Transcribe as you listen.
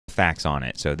facts on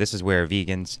it. So this is where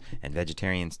vegans and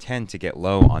vegetarians tend to get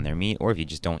low on their meat, or if you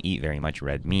just don't eat very much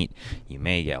red meat, you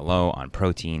may get low on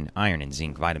protein, iron and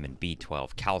zinc, vitamin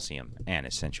B12, calcium, and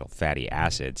essential fatty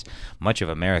acids. Much of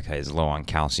America is low on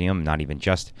calcium, not even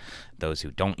just those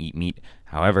who don't eat meat.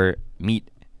 However,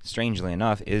 meat, strangely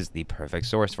enough, is the perfect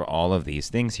source for all of these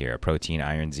things here: protein,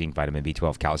 iron, zinc, vitamin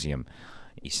B12, calcium,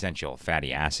 essential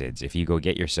fatty acids. If you go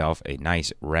get yourself a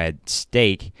nice red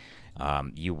steak,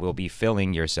 you will be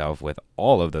filling yourself with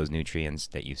all of those nutrients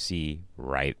that you see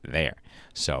right there.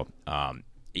 So,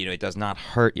 it does not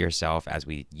hurt yourself, as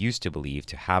we used to believe,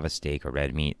 to have a steak or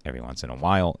red meat every once in a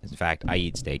while. In fact, I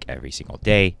eat steak every single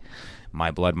day.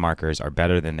 My blood markers are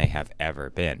better than they have ever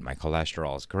been. My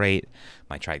cholesterol is great.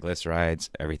 My triglycerides,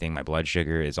 everything, my blood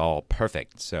sugar is all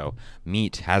perfect. So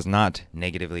meat has not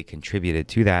negatively contributed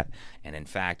to that. And in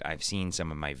fact, I've seen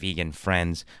some of my vegan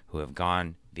friends who have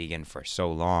gone vegan for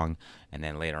so long and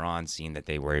then later on seen that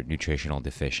they were nutritional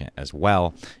deficient as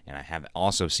well. And I have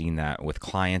also seen that with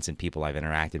clients and people I've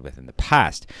interacted with in the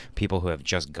past. People who have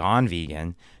just gone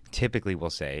vegan typically will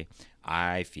say,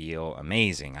 I feel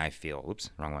amazing. I feel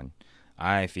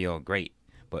great.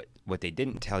 But what they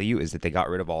didn't tell you is that they got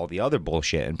rid of all the other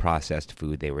bullshit and processed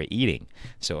food they were eating.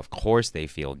 So of course they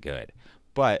feel good.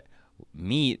 But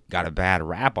meat got a bad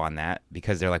rap on that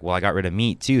because they're like, well, I got rid of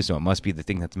meat too, so it must be the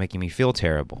thing that's making me feel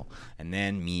terrible. And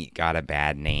then meat got a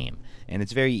bad name. And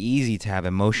it's very easy to have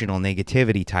emotional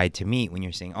negativity tied to meat when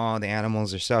you're saying, oh, the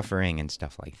animals are suffering and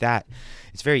stuff like that.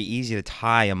 It's very easy to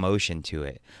tie emotion to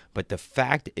it. But the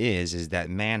fact is that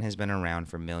man has been around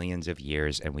for millions of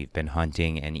years, and we've been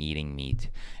hunting and eating meat.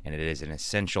 And it is an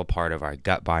essential part of our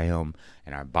gut biome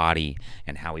and our body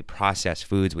and how we process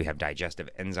foods. We have digestive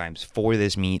enzymes for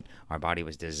this meat. Our body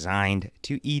was designed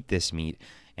to eat this meat.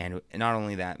 And not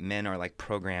only that, men are like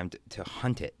programmed to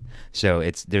hunt it. So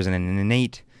there's an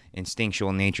innate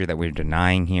instinctual nature that we're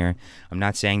denying here. I'm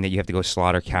not saying that you have to go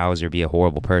slaughter cows or be a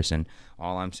horrible person.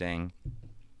 All I'm saying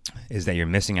is that you're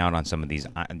missing out on some of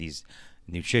these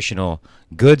nutritional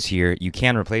goods here. You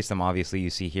can replace them, obviously. You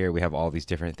see here we have all these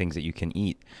different things that you can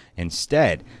eat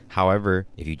instead. However,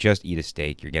 if you just eat a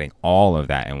steak, you're getting all of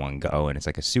that in one go, and it's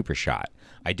like a super shot.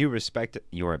 I do respect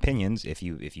your opinions if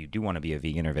you do want to be a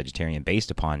vegan or vegetarian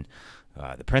based upon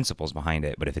the principles behind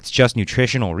it. But if it's just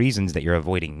nutritional reasons that you're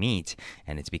avoiding meat,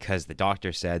 and it's because the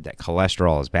doctor said that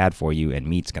cholesterol is bad for you and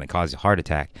meat's going to cause a heart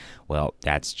attack, well,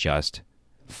 that's just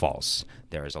false.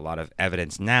 There is a lot of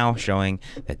evidence now showing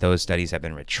that those studies have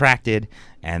been retracted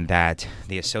and that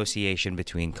the association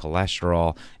between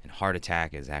cholesterol and heart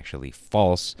attack is actually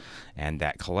false, and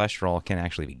that cholesterol can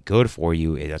actually be good for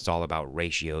you. It's all about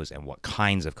ratios and what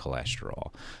kinds of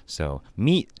cholesterol. So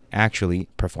meat actually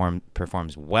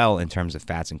performs well in terms of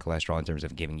fats and cholesterol, in terms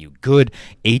of giving you good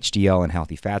HDL and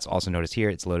healthy fats. Also notice here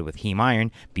it's loaded with heme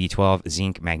iron, B12,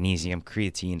 zinc, magnesium,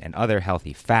 creatine, and other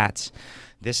healthy fats.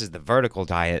 This is the vertical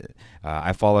diet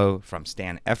I follow from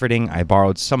Stan Efferding. I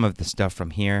borrowed some of the stuff from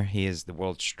here. He is the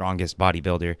world's strongest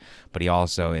bodybuilder, but he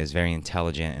also is very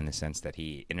intelligent in the sense that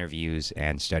he interviews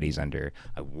and studies under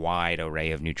a wide array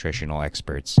of nutritional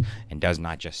experts and does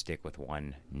not just stick with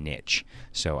one niche.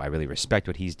 So I really respect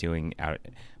what he's doing out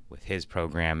with his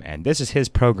program, and this is his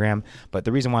program. But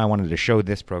the reason why I wanted to show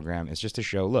this program is just to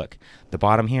show, look, the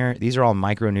bottom here, these are all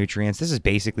micronutrients. This is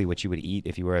basically what you would eat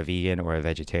if you were a vegan or a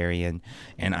vegetarian,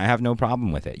 and I have no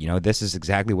problem with it. This is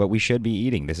exactly what we should be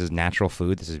eating. This is natural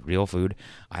food. This is real food.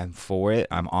 I'm for it.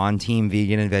 I'm on team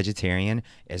vegan and vegetarian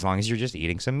as long as you're just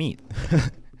eating some meat.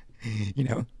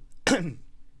 You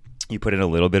put in a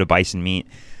little bit of bison meat,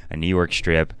 a New York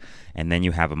strip, and then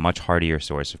you have a much heartier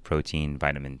source of protein,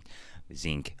 vitamin,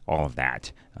 zinc, all of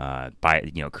that,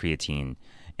 creatine.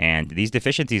 And these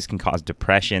deficiencies can cause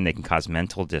depression, they can cause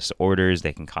mental disorders,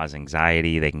 they can cause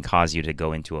anxiety, they can cause you to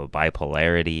go into a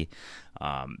bipolarity.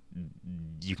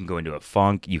 You can go into a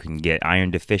funk, you can get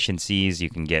iron deficiencies, you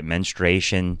can get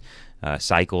menstruation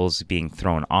cycles being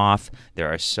thrown off.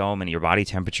 There are so many. Your body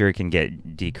temperature can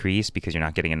get decreased because you're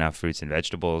not getting enough fruits and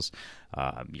vegetables.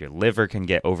 Your liver can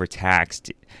get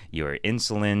overtaxed. Your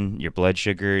insulin, your blood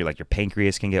sugar, like your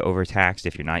pancreas can get overtaxed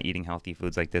if you're not eating healthy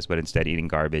foods like this, but instead eating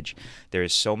garbage. There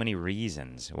is so many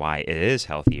reasons why it is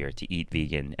healthier to eat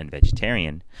vegan and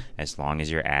vegetarian as long as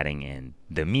you're adding in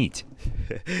the meat.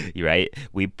 Right?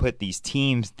 We put these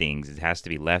teams things. It has to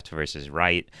be left versus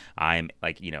right. I'm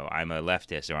a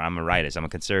leftist, or I'm a rightist, I'm a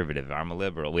conservative, or I'm a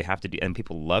liberal. We have to do, and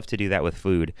people love to do that with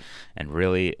food. And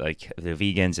really, like the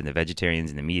vegans and the vegetarians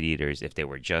and the meat eaters, if they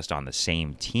were just on the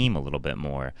same team a little bit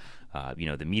more,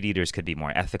 the meat eaters could be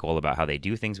more ethical about how they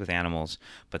do things with animals,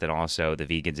 but then also the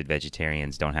vegans and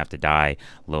vegetarians don't have to die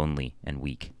lonely and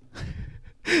weak.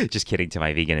 Just kidding to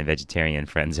my vegan and vegetarian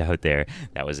friends out there.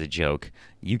 That was a joke.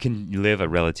 You can live a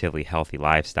relatively healthy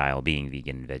lifestyle being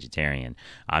vegan and vegetarian.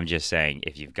 I'm just saying,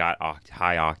 if you've got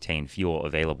high octane fuel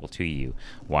available to you,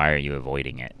 why are you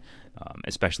avoiding it?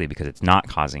 Especially because it's not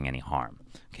causing any harm.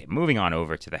 Okay, moving on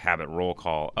over to the habit roll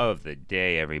call of the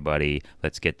day, everybody.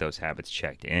 Let's get those habits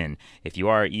checked in. If you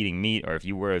are eating meat, or if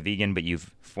you were a vegan but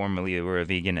you've formerly were a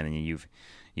vegan and then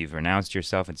you've renounced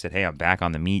yourself and said, hey, I'm back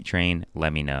on the meat train,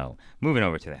 let me know. Moving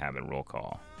over to the habit roll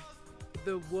call.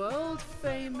 The world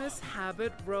famous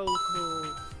habit roll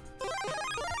call.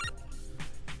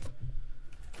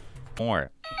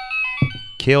 More.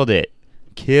 Killed it.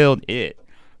 Killed it.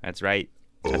 That's right.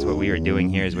 That's what we were doing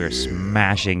here, is we were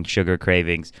smashing sugar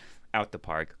cravings out the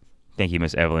park. Thank you,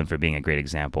 Miss Evelyn, for being a great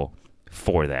example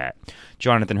for that.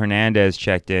 Jonathan Hernandez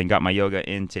checked in. Got my yoga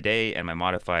in today and my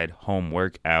modified home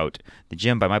workout. The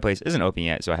gym by my place isn't open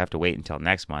yet, so I have to wait until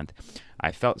next month.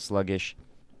 I felt sluggish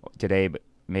today, but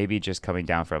maybe just coming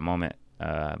down for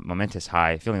a momentous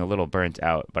high, feeling a little burnt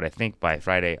out, but I think by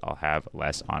Friday I'll have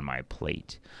less on my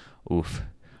plate. Oof,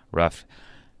 rough.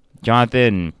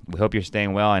 Jonathan, we hope you're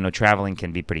staying well. I know traveling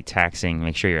can be pretty taxing.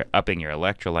 Make sure you're upping your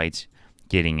electrolytes,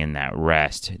 getting in that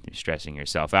rest. Stressing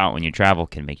yourself out when you travel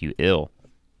can make you ill.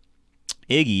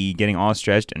 Iggy, getting all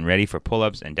stretched and ready for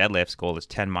pull-ups and deadlifts. Goal is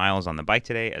 10 miles on the bike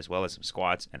today, as well as some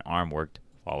squats and arm work,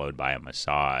 followed by a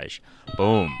massage.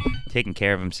 Boom. Taking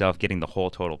care of himself, getting the whole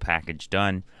total package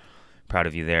done. Proud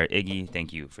of you there, Iggy.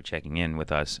 Thank you for checking in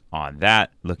with us on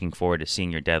that. Looking forward to seeing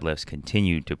your deadlifts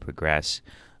continue to progress.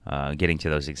 Getting to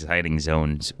those exciting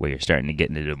zones where you're starting to get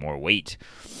into more weight.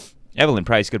 Evelyn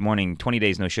Price, good morning. 20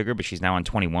 days no sugar, but she's now on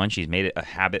 21. She's made it a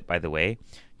habit, by the way.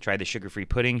 Tried the sugar-free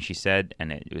pudding, she said,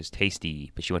 and it was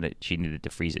tasty, but she needed to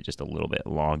freeze it just a little bit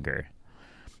longer.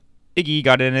 Iggy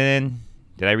got it in.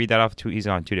 Did I read that off? He's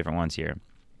on two different ones here.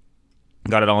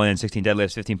 Got it all in. 16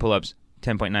 deadlifts, 15 pull-ups,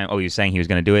 10.9. Oh, he was saying he was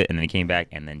going to do it, and then he came back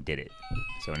and then did it.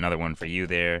 So another one for you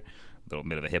there. A little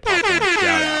bit of a hip-hop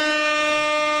shout out.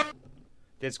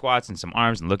 Did squats and some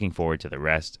arms, and looking forward to the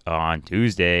rest on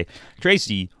Tuesday.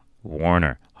 Tracy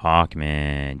Warner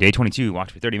Hawkman. Day 22, walked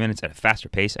for 30 minutes at a faster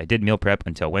pace. I did meal prep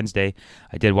until Wednesday.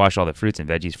 I did wash all the fruits and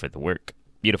veggies for the work.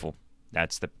 Beautiful.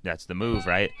 That's the move,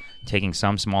 right? Taking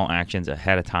some small actions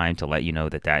ahead of time to let you know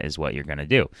that is what you're going to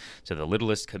do. So the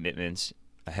littlest commitments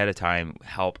ahead of time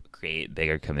help create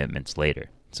bigger commitments later.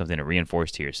 Something to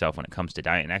reinforce to yourself when it comes to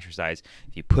diet and exercise.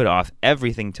 If you put off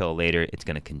everything till later, it's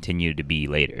going to continue to be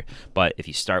later. But if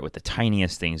you start with the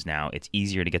tiniest things now, it's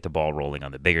easier to get the ball rolling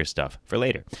on the bigger stuff for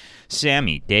later.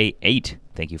 Sammy, day 8.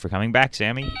 Thank you for coming back,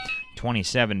 Sammy.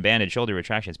 27 banded shoulder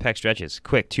retractions, pec stretches,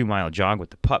 quick 2-mile jog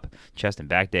with the pup, chest and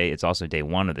back day. It's also day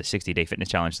 1 of the 60-day fitness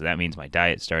challenge, so that means my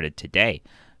diet started today.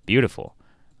 Beautiful.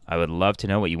 I would love to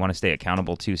know what you want to stay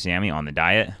accountable to, Sammy, on the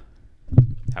diet.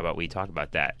 How about we talk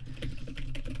about that?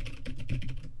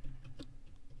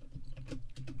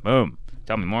 Boom.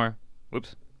 Tell me more.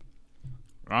 Whoops.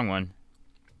 Wrong one.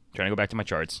 Trying to go back to my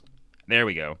charts. There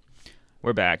we go.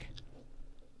 We're back.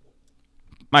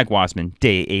 Mike Wassman,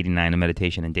 day 89 of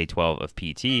meditation and day 12 of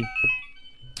PT.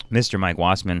 Mr. Mike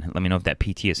Wassman, let me know if that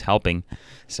PT is helping.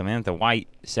 Samantha White,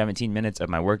 17 minutes of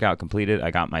my workout completed.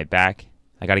 I got my back.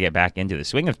 I got to get back into the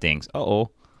swing of things. Uh-oh.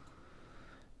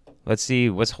 Let's see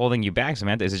what's holding you back,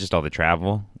 Samantha. Is it just all the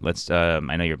travel? I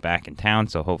know you're back in town,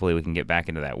 so hopefully we can get back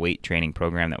into that weight training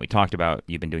program that we talked about.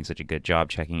 You've been doing such a good job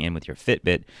checking in with your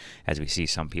Fitbit, as we see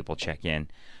some people check in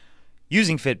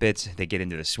using Fitbits. They get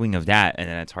into the swing of that, and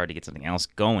then it's hard to get something else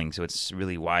going. So it's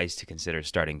really wise to consider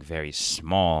starting very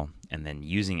small and then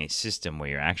using a system where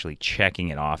you're actually checking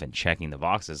it off and checking the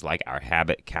boxes, like our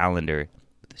habit calendar,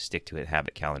 the Stick to It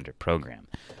Habit Calendar program.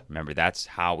 Remember, that's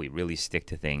how we really stick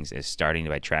to things, is starting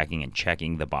by tracking and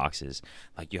checking the boxes.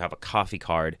 Like you have a coffee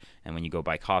card, and when you go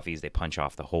buy coffees, they punch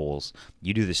off the holes.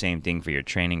 You do the same thing for your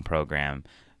training program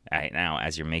right now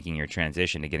as you're making your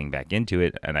transition to getting back into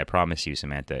it, and I promise you,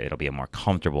 Samantha, it'll be a more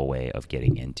comfortable way of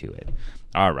getting into it.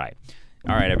 All right,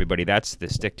 everybody, that's the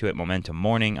Stick to It Momentum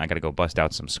morning. I got to go bust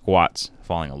out some squats,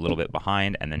 falling a little bit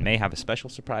behind, and then may have a special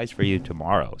surprise for you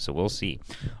tomorrow, so we'll see.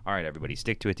 All right, everybody,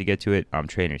 stick to it to get to it. I'm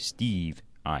Trainer Steve.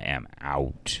 I am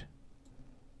out.